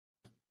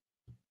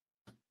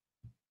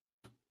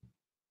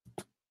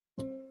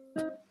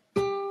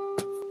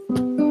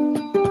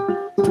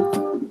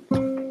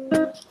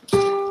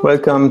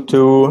Welcome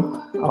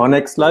to our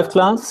next live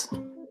class.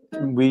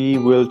 We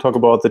will talk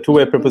about the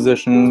two-way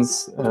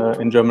prepositions.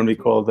 In German we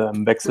call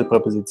them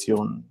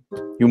Wechselpräpositionen.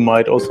 You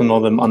might also know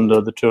them under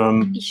the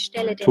term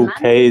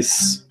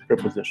two-case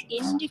prepositions,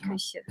 in die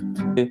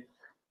Küche.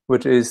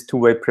 which is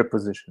two-way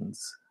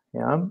prepositions.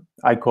 Yeah,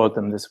 I call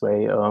them this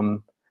way,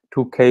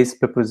 two-case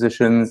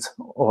prepositions,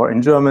 or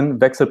in German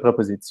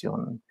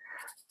Wechselpräpositionen.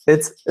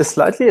 It's a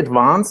slightly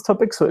advanced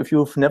topic, so if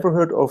you've never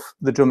heard of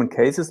the German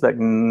cases like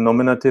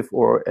nominative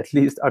or at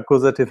least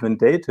accusative and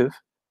dative,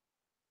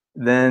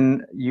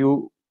 then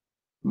you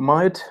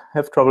might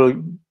have trouble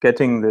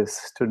getting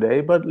this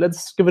today, but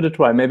let's give it a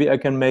try. Maybe I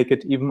can make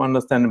it even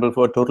understandable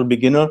for a total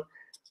beginner.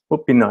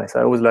 Would be nice.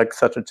 I always like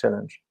such a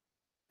challenge.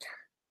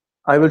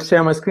 I will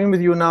share my screen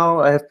with you now.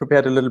 I have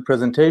prepared a little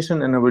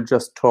presentation and I will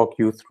just talk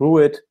you through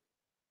it.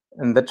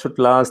 And that should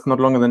last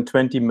not longer than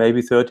 20,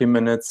 maybe 30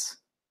 minutes.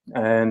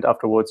 And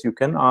afterwards, you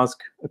can ask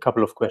a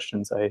couple of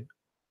questions.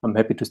 I'm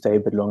happy to stay a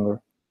bit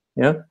longer,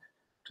 yeah,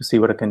 to see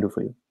what I can do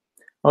for you.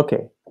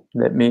 Okay,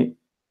 let me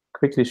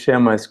quickly share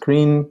my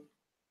screen.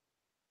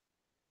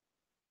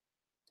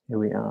 Here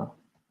we are.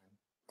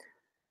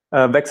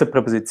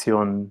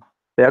 Wechselpräpositionen.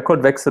 They are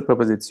called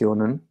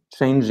Wechselpräpositionen,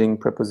 changing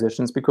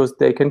prepositions, because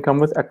they can come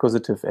with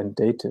accusative and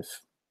dative.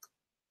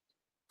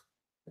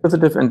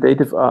 Accusative and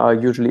dative are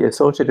usually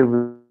associated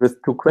with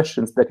two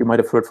questions that you might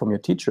have heard from your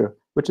teacher,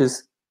 which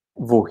is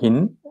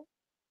wohin,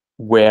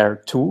 where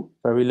to,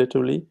 very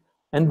literally,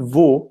 and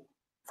wo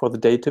for the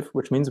dative,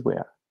 which means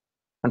where.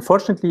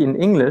 Unfortunately, in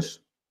English,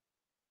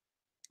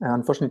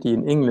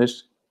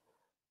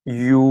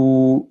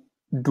 you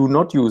do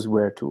not use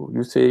where to.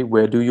 You say,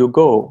 where do you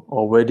go?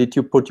 Or where did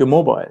you put your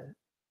mobile?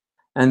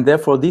 And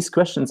therefore, these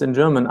questions in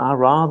German are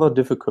rather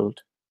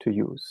difficult to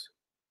use.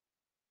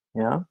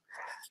 Yeah,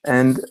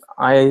 and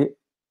I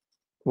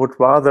would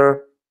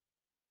rather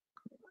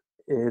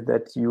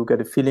that you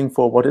get a feeling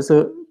for what is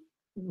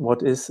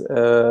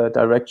a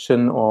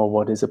direction or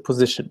what is a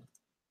position.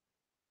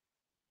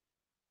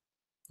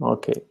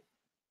 Okay.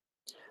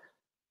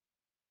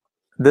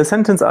 The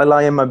sentence, I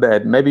lie in my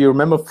bed. Maybe you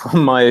remember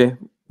from my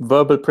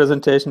verbal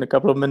presentation a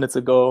couple of minutes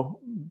ago,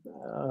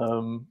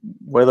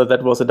 whether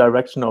that was a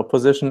direction or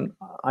position.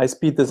 I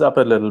speed this up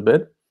a little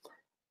bit.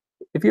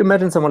 If you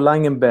imagine someone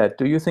lying in bed,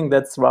 do you think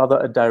that's rather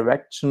a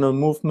directional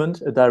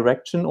movement, a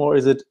direction, or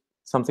is it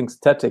something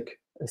static,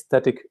 a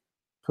static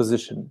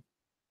position?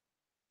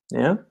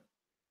 Yeah?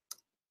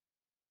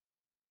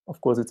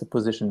 Of course, it's a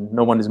position.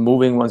 No one is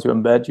moving. Once you're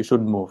in bed, you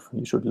shouldn't move.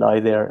 You should lie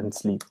there and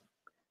sleep.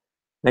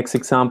 Next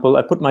example,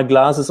 I put my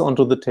glasses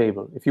onto the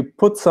table. If you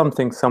put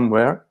something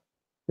somewhere,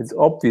 it's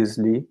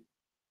obviously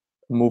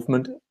a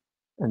movement,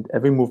 and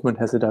every movement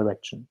has a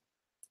direction,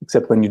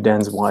 except when you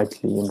dance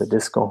wildly in the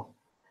disco.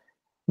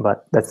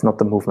 But that's not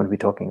the movement we're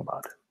talking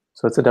about.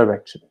 So it's a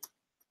direction.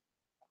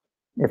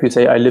 If you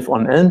say, I live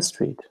on Elm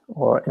Street,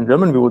 or in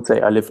German, we would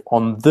say, I live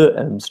on the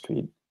Elm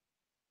Street.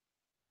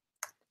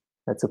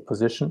 That's a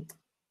position.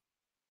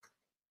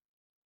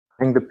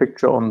 Hang the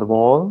picture on the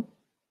wall.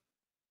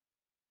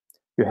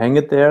 You hang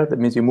it there, that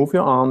means you move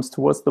your arms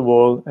towards the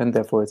wall, and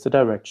therefore it's a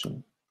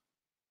direction.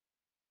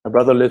 My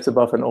brother lives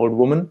above an old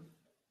woman.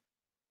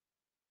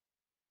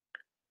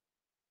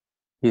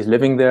 He's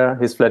living there,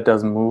 his flat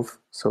doesn't move,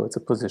 so it's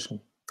a position.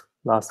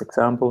 Last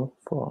example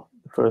for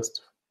the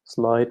first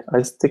slide.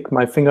 I stick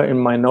my finger in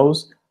my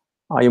nose.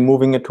 Are you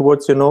moving it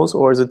towards your nose,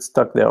 or is it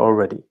stuck there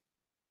already?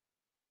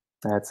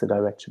 That's a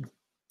direction.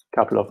 A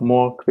couple of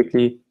more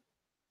quickly.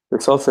 The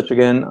sausage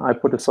again, I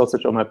put a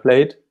sausage on my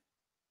plate.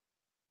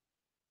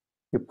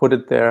 You put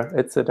it there,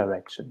 it's a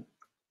direction.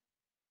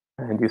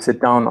 And you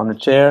sit down on a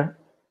chair.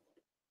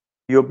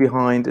 Your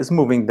behind is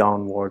moving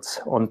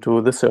downwards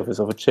onto the surface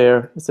of a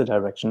chair. It's a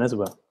direction as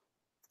well.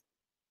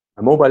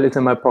 My mobile is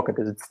in my pocket.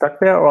 Is it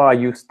stuck there, or are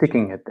you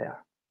sticking it there?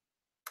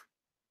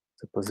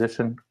 It's a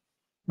position.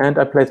 And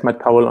I place my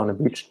towel on a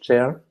beach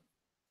chair.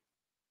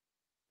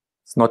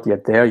 It's not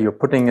yet there. You're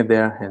putting it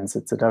there, hence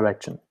it's a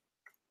direction.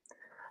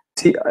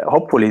 See,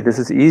 hopefully this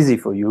is easy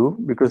for you,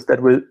 because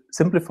that will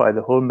simplify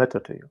the whole matter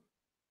to you,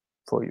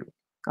 for you.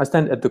 I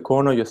stand at the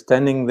corner, you're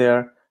standing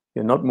there,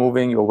 you're not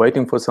moving, you're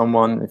waiting for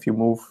someone. If you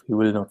move, he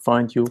will not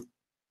find you.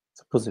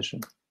 It's a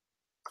position.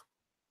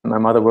 My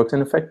mother works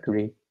in a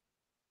factory.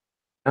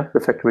 Yeah, the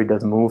factory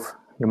doesn't move,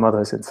 your mother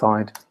is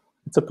inside.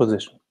 It's a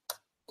position.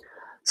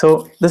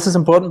 So this is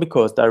important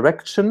because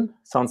direction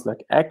sounds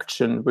like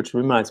action, which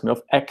reminds me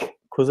of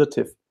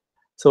accusative.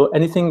 So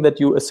anything that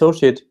you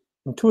associate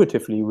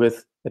intuitively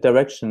with a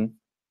direction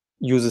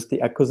uses the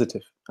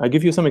accusative. I'll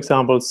give you some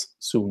examples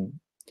soon.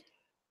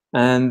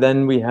 And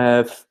then we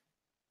have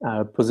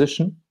a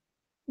position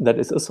that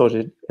is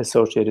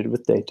associated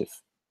with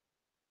dative.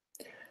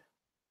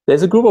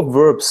 There's a group of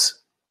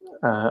verbs,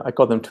 I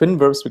call them twin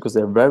verbs because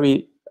they're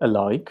very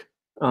alike,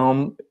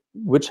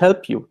 which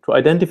help you to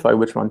identify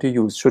which one to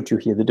use should you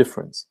hear the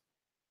difference.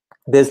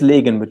 There's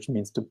legen, which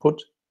means to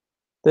put.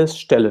 There's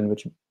stellen,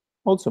 which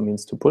also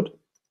means to put.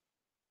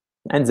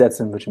 And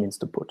setzen, which means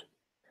to put.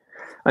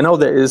 I know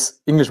there is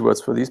English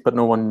words for these, but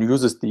no one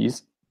uses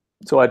these.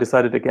 So I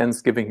decided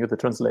against giving you the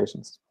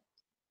translations.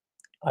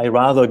 I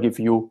rather give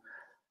you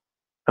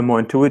a more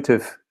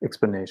intuitive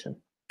explanation.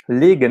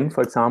 Legen,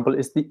 for example,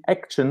 is the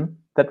action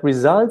that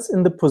results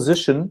in the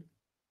position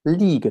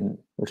liegen,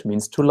 which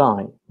means to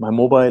lie. My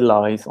mobile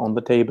lies on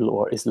the table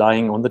or is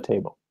lying on the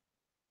table.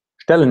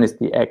 Stellen is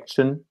the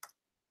action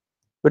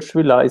which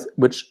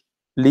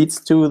leads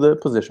to the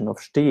position of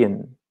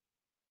stehen,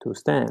 to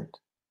stand.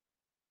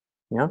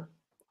 Yeah,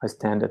 I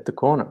stand at the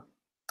corner.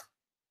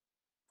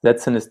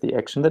 Setzen is the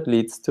action that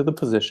leads to the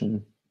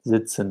position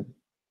sitzen,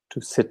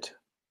 to sit.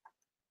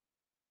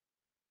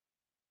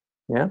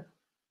 Yeah.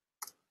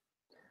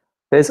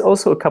 There's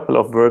also a couple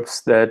of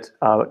verbs that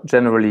are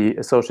generally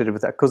associated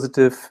with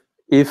accusative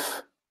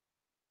if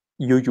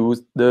you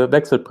use the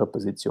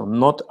Wechselpräposition,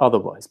 not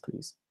otherwise,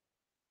 please.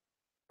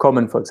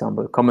 Kommen, for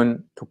example.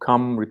 Kommen, to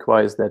come,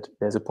 requires that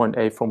there's a point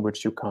A from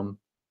which you come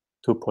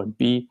to point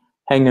B.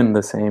 Hängen,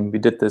 the same. We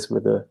did this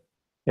with the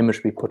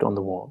image we put on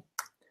the wall.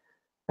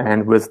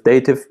 And with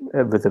dative,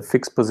 with a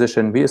fixed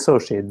position, we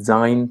associate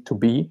sein, to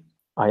be.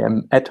 I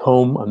am at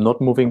home, I'm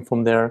not moving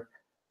from there.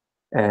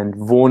 And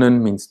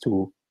wohnen means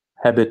to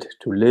habit,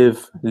 to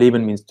live.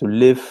 Leben means to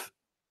live.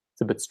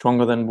 It's a bit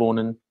stronger than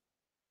wohnen.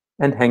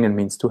 And hängen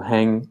means to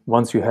hang.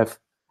 Once you have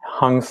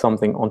hung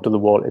something onto the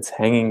wall, it's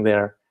hanging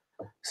there.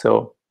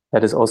 So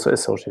that is also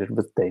associated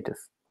with dative.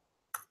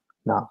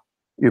 Now,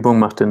 Übung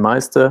macht den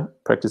Meister,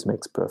 practice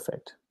makes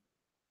perfect.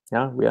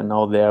 Yeah, we are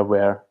now there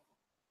where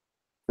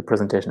the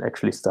presentation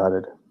actually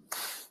started.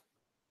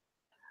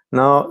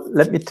 Now,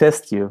 let me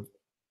test you,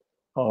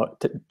 or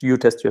you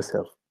test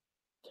yourself.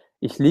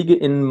 Ich liege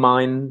in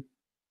mein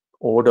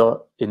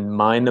oder in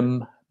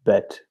meinem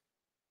Bett.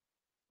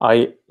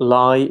 I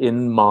lie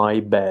in my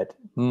bed.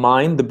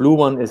 Mine, the blue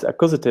one, is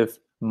accusative.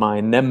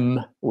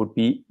 Meinem would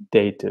be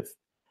dative.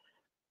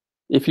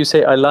 If you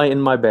say I lie in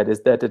my bed,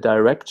 is that a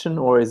direction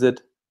or is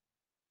it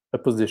a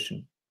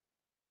position?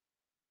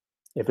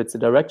 If it's a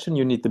direction,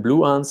 you need the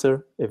blue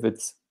answer. If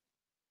it's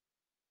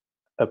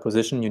a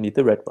position, you need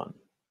the red one.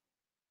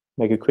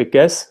 Make a quick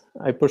guess.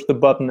 I push the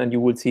button and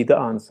you will see the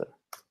answer.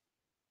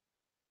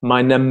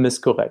 Meinem is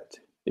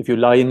correct. If you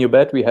lie in your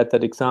bed, we had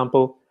that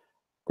example,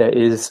 there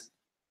is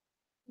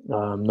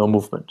no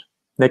movement.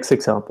 Next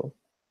example.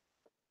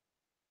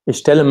 Ich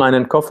stelle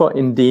meinen Koffer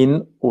in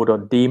den oder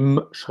dem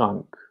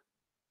Schrank.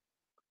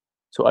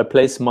 So I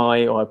place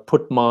my, or I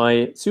put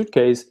my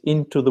suitcase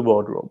into the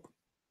wardrobe.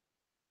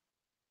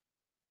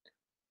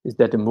 Is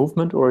that a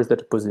movement or is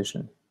that a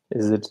position?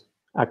 Is it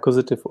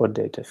accusative or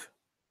dative?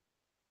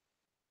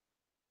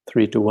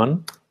 3, 2,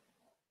 1.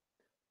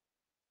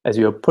 As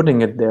you're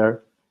putting it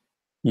there,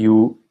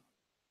 you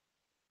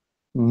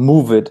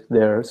move it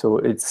there, so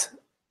it's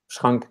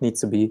Schrank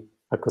needs to be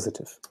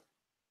accusative.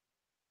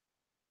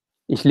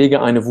 Ich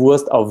lege eine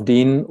Wurst auf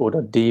den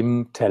oder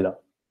dem Teller.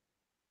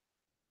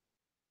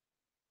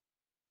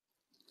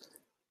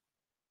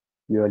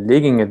 You're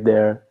legging it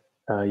there.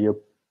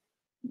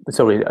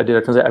 Sorry,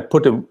 I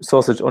put a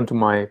sausage onto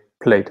my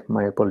plate.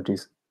 My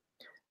apologies.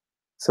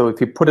 So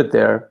if you put it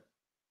there,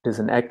 it is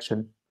an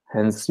action.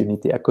 Hence, you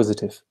need the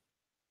accusative.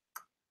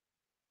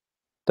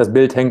 Das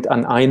Bild hängt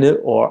an eine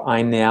or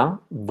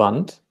einer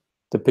Wand.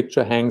 The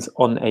picture hangs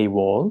on a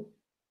wall.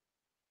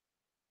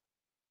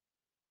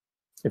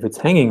 If it's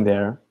hanging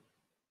there,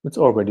 it's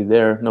already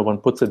there. No one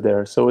puts it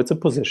there, so it's a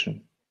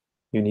position.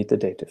 You need the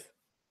dative.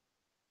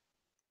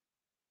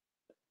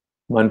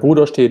 Mein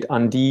Bruder steht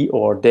an die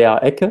or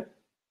der Ecke.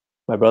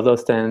 My brother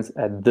stands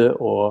at the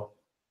or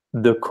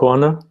the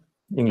corner.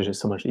 English is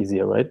so much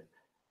easier, right?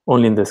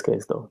 Only in this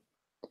case, though.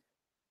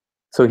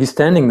 So he's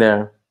standing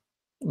there.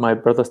 My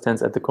brother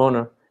stands at the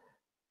corner.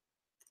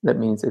 That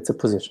means it's a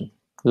position.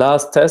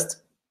 Last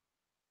test.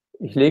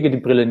 Ich lege die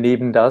Brille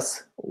neben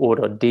das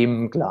oder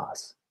dem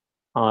Glas.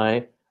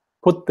 I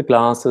put the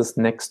glasses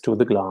next to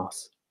the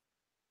glass.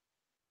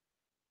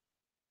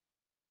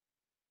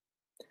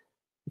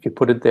 If you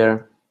put it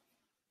there,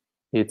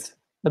 it's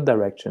a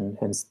direction,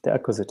 hence the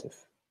accusative.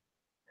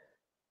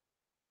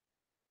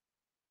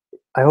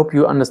 I hope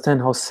you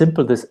understand how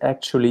simple this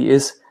actually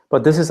is,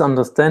 but this is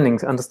understanding.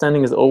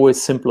 Understanding is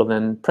always simpler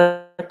than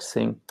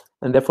practicing,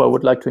 and therefore I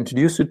would like to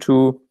introduce you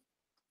to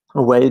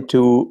a way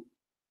to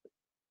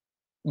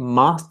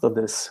master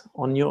this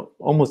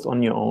almost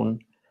on your own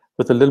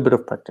with a little bit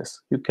of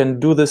practice. You can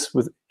do this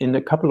in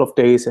a couple of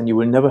days and you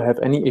will never have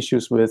any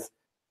issues with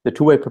the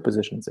two-way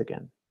prepositions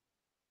again.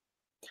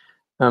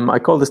 I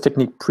call this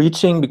technique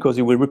preaching because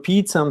you will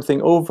repeat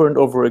something over and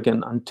over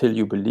again until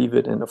you believe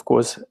it. And of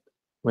course,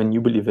 when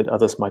you believe it,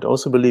 others might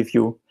also believe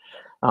you.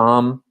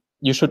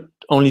 You should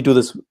only do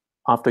this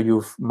after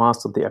you've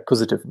mastered the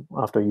accusative,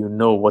 after you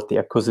know what the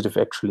accusative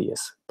actually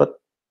is. But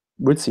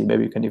we'll see,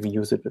 maybe you can even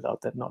use it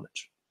without that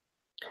knowledge.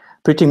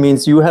 Preaching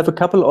means you have a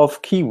couple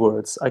of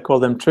keywords. I call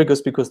them triggers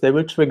because they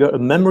will trigger a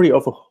memory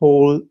of a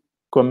whole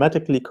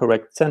grammatically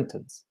correct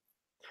sentence.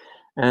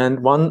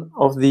 And one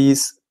of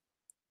these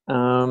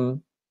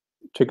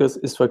triggers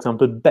is, for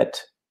example, bet,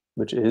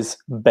 which is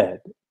bed.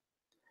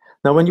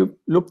 Now, when you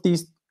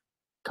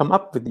come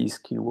up with these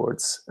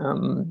keywords,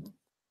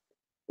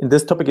 in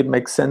this topic, it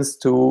makes sense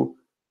to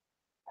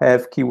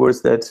have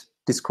keywords that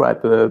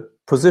describe a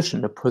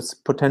position, a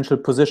potential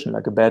position.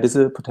 Like a bed is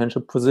a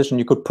potential position.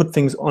 You could put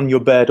things on your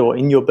bed or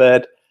in your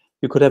bed.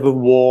 You could have a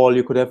wall,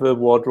 you could have a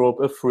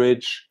wardrobe, a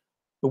fridge,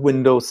 a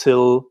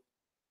windowsill,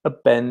 a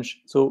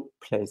bench, so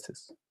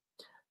places.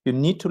 You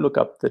need to look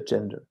up the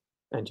gender,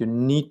 and you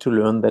need to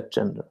learn that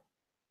gender.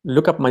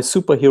 Look up my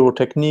superhero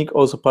technique,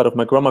 also part of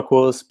my grammar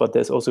course, but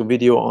there's also a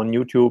video on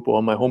YouTube or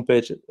on my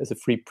homepage as a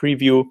free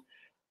preview.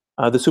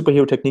 The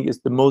superhero technique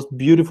is the most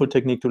beautiful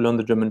technique to learn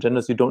the German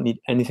genders. You don't need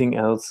anything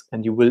else,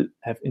 and you will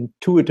have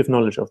intuitive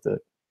knowledge of the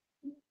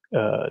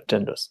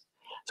genders.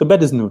 So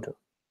bed is neuter.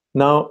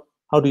 Now,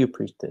 how do you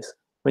preach this?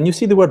 When you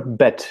see the word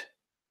bed,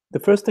 the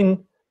first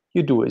thing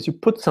you do is you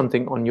put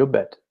something on your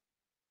bed.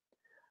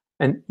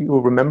 And you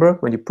remember,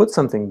 when you put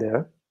something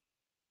there,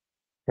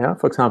 yeah,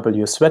 for example,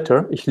 your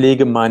sweater, ich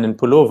lege meinen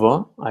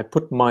Pullover, I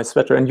put my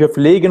sweater, and you have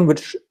legen,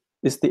 which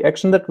is the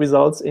action that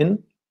results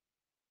in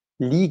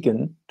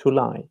liegen, to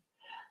lie.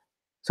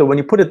 So when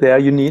you put it there,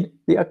 you need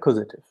the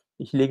accusative.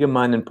 Ich lege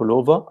meinen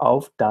Pullover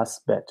auf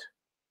das Bett.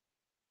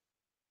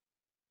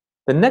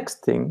 The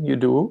next thing you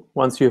do,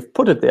 once you have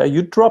put it there,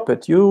 you drop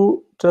it.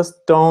 You just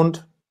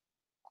don't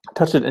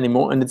touch it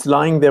anymore, and it's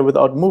lying there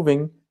without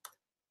moving.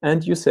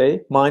 And you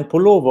say, mein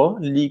Pullover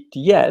liegt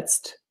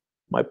jetzt,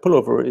 my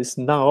pullover is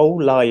now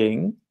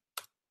lying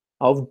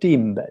auf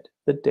dem Bett,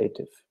 the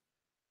dative.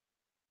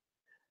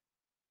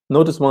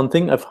 Notice one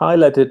thing, I've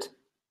highlighted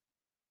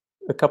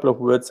a couple of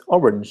words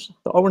orange.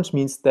 The orange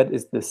means that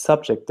is the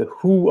subject, the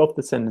who of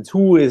the sentence.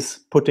 Who is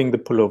putting the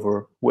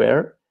pullover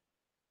where?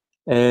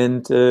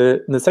 And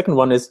the second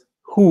one is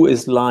who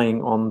is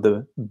lying on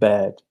the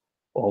bed,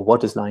 or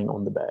what is lying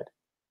on the bed.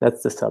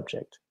 That's the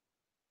subject.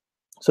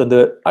 So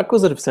the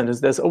accusative sentence,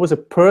 there's always a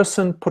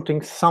person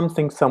putting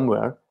something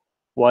somewhere,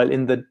 while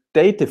in the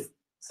dative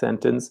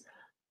sentence,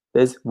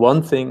 there's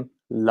one thing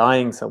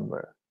lying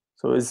somewhere.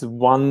 So it's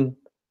one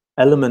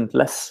element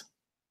less.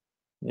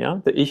 Yeah,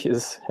 the ich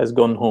has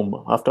gone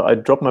home. After I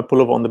drop my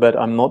pullover on the bed,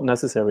 I'm not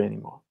necessary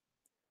anymore.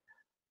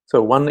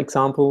 So one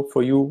example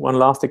for you, one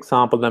last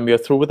example, then we are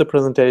through with the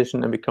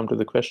presentation and we come to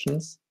the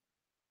questions.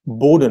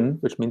 Boden,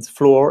 which means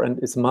floor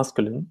and is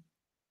masculine.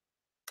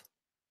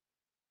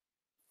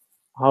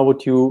 How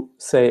would you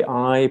say,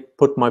 I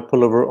put my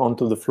pullover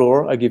onto the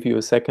floor? I give you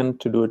a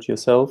second to do it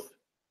yourself.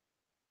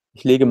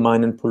 Ich lege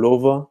meinen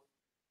Pullover.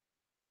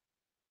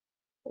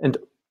 And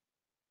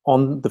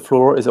on the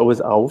floor is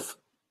always auf.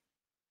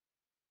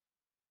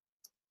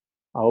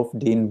 Auf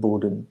den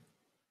Boden,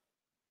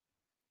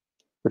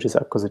 which is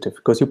accusative,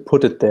 because you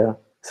put it there.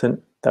 It's a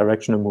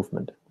directional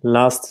movement.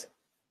 Last,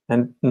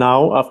 and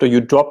now after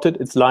you dropped it,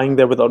 it's lying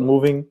there without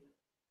moving.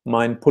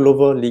 Mein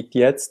Pullover liegt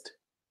jetzt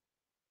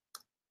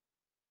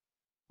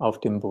auf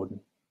dem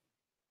Boden.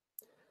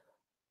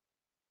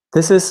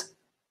 This is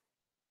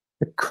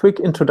a quick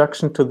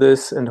introduction to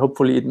this, and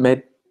hopefully it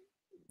made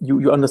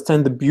you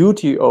understand the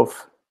beauty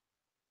of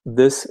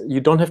this.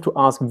 You don't have to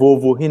ask wo,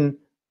 wohin.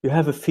 You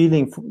have a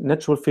feeling,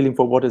 natural feeling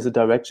for what is a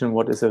direction,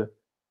 what is a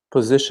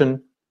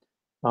position.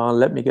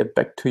 Let me get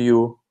back to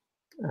you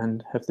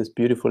and have this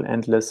beautiful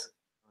endless.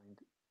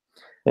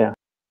 Yeah.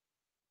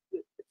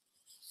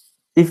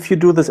 If you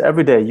do this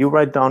every day, you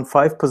write down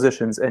 5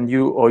 positions, and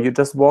you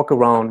just walk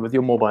around with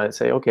your mobile,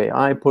 say, okay,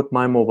 I put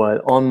my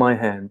mobile on my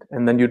hand,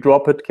 and then you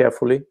drop it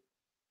carefully.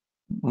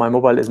 My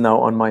mobile is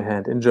now on my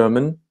hand. In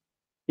German,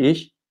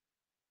 ich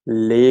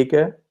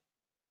lege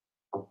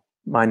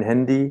mein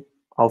Handy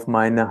auf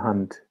meine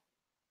Hand.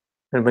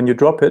 And when you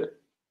drop it,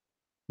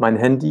 mein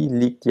Handy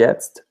liegt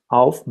jetzt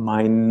auf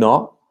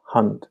meiner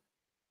Hand.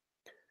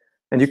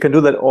 And you can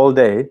do that all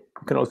day.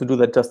 You can also do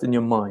that just in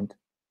your mind.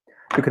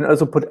 You can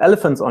also put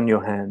elephants on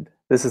your hand.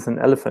 This is an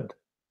elephant.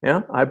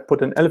 Yeah, I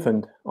put an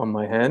elephant on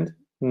my hand.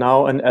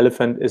 Now an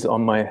elephant is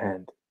on my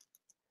hand.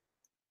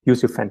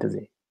 Use your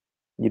fantasy.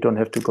 You don't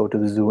have to go to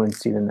the zoo and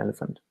steal an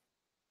elephant.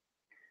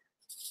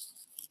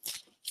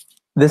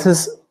 This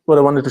is what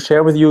I wanted to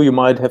share with you. You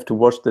might have to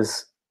watch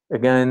this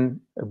again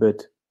a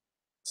bit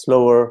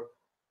slower.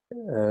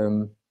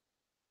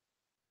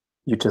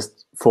 You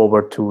just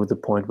forward to the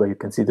point where you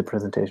can see the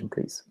presentation,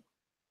 please.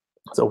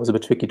 It's always a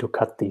bit tricky to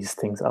cut these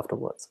things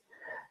afterwards.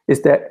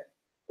 Is there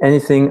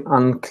anything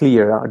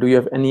unclear? Do you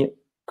have any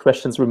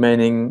questions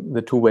remaining,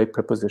 the two-way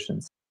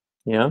prepositions?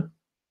 Yeah?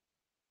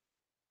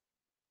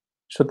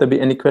 Should there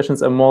be any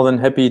questions? I'm more than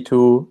happy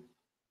to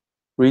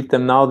read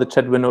them now. The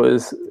chat window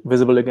is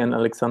visible again,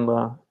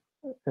 Alexandra.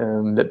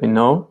 Let me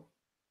know.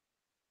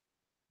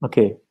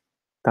 Okay,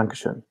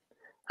 Dankeschön.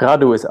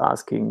 Radu is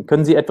asking,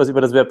 können Sie etwas über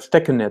das Verb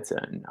stecken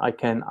erzählen? I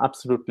can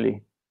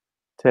absolutely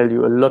tell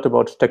you a lot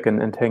about stecken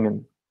and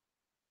hängen.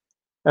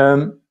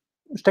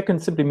 Stecken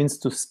simply means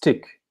to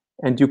stick,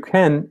 and you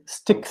can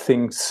stick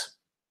things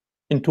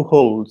into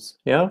holes.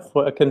 Yeah,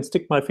 so I can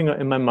stick my finger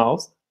in my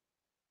mouth,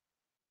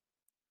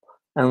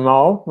 and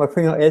now my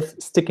finger is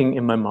sticking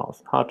in my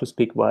mouth. Hard to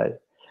speak while.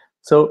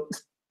 So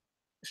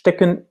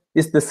stecken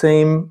is the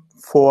same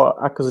for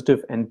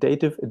accusative and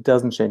dative. It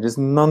doesn't change. There's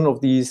none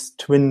of these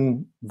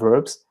twin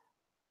verbs,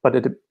 but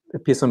it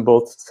appears on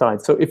both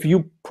sides. So if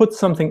you put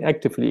something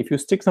actively, if you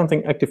stick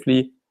something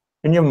actively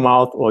in your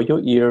mouth or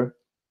your ear,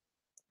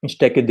 Ich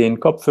stecke den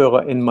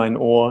Kopfhörer in mein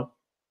Ohr.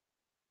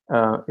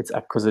 It's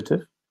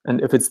accusative.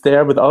 And if it's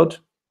there without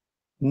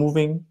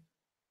moving,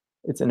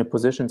 it's in a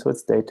position, so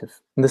it's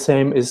dative. And the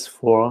same is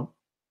for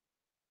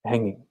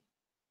hanging.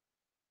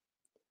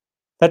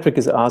 Patrick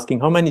is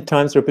asking, how many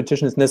times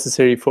repetition is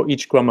necessary for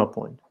each grammar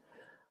point?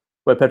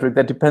 Well, Patrick,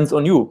 that depends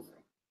on you.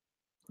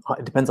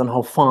 It depends on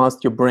how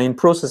fast your brain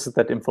processes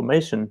that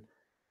information.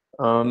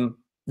 I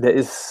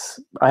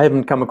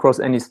haven't come across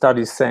any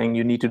studies saying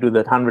you need to do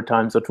that 100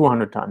 times or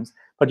 200 times.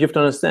 But you have to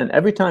understand,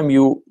 every time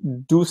you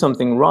do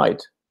something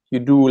right, you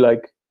do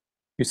like,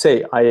 you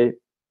say,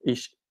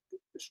 ich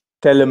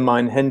stelle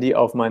mein Handy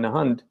auf meine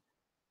Hand,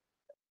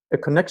 a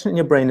connection in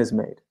your brain is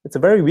made. It's a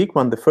very weak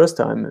one the first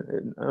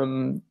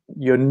time.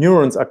 Your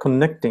neurons are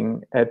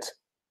connecting at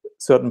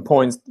certain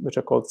points, which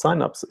are called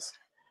synapses.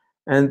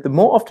 And the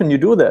more often you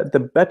do that, the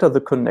better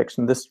the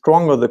connection, the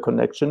stronger the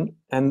connection,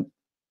 and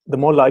the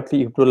more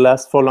likely it will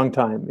last for a long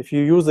time. If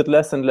you use it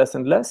less and less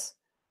and less,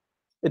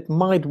 it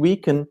might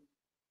weaken,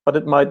 but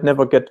it might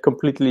never get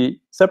completely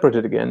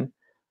separated again.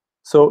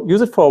 So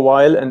use it for a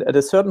while, and at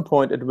a certain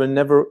point, it will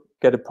never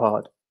get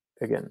apart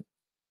again.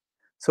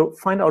 So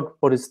find out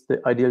what is the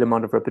ideal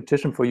amount of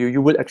repetition for you.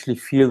 You will actually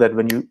feel that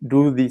when you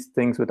do these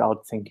things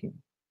without thinking.